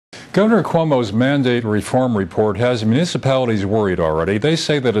Governor Cuomo's mandate reform report has municipalities worried already. They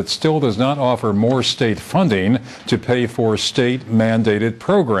say that it still does not offer more state funding to pay for state-mandated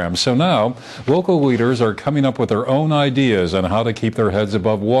programs. So now, local leaders are coming up with their own ideas on how to keep their heads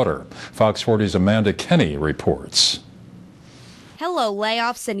above water. Fox 40's Amanda Kenny reports. Hello,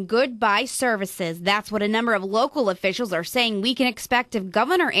 layoffs and goodbye services. That's what a number of local officials are saying we can expect if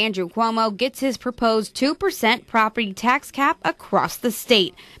Governor Andrew Cuomo gets his proposed 2% property tax cap across the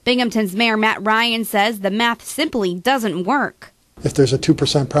state. Binghamton's Mayor Matt Ryan says the math simply doesn't work. If there's a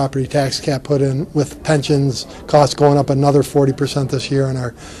 2% property tax cap put in with pensions costs going up another 40% this year and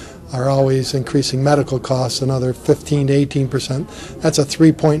our always increasing medical costs another 15 to 18%, that's a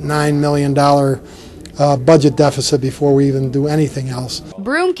 $3.9 million budget deficit before we even do anything else.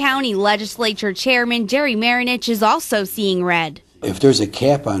 Broome County Legislature Chairman Jerry Marinich is also seeing red. If there's a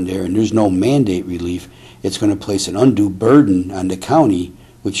cap on there and there's no mandate relief, it's going to place an undue burden on the county,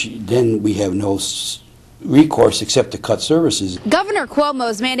 which then we have no recourse except to cut services. Governor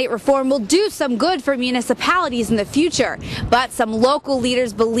Cuomo's mandate reform will do some good for municipalities in the future, but some local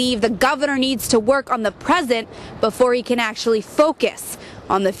leaders believe the governor needs to work on the present before he can actually focus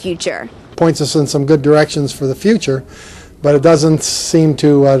on the future. Points us in some good directions for the future, but it doesn't seem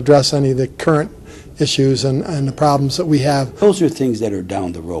to address any of the current issues and the problems that we have. Those are things that are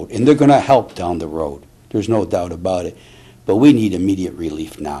down the road, and they're going to help down the road. There's no doubt about it. But we need immediate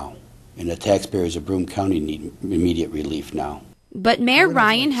relief now, and the taxpayers of Broome County need immediate relief now. But Mayor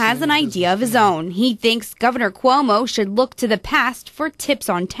Ryan has an idea of his own. He thinks Governor Cuomo should look to the past for tips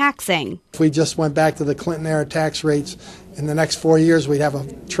on taxing. If we just went back to the Clinton-era tax rates, in the next 4 years we'd have a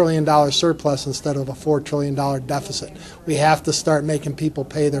 $1 trillion surplus instead of a $4 trillion deficit. We have to start making people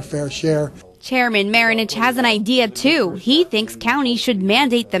pay their fair share. Chairman Marinich has an idea too. He thinks counties should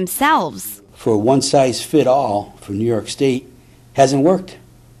mandate themselves. For one-size-fit-all for New York State hasn't worked.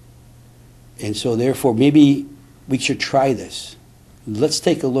 And so therefore maybe we should try this. Let's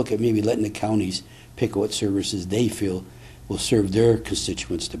take a look at maybe letting the counties pick what services they feel will serve their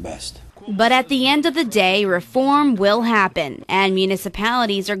constituents the best. But at the end of the day, reform will happen, and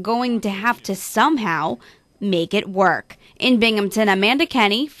municipalities are going to have to somehow make it work. In Binghamton, Amanda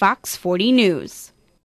Kenny, Fox 40 News.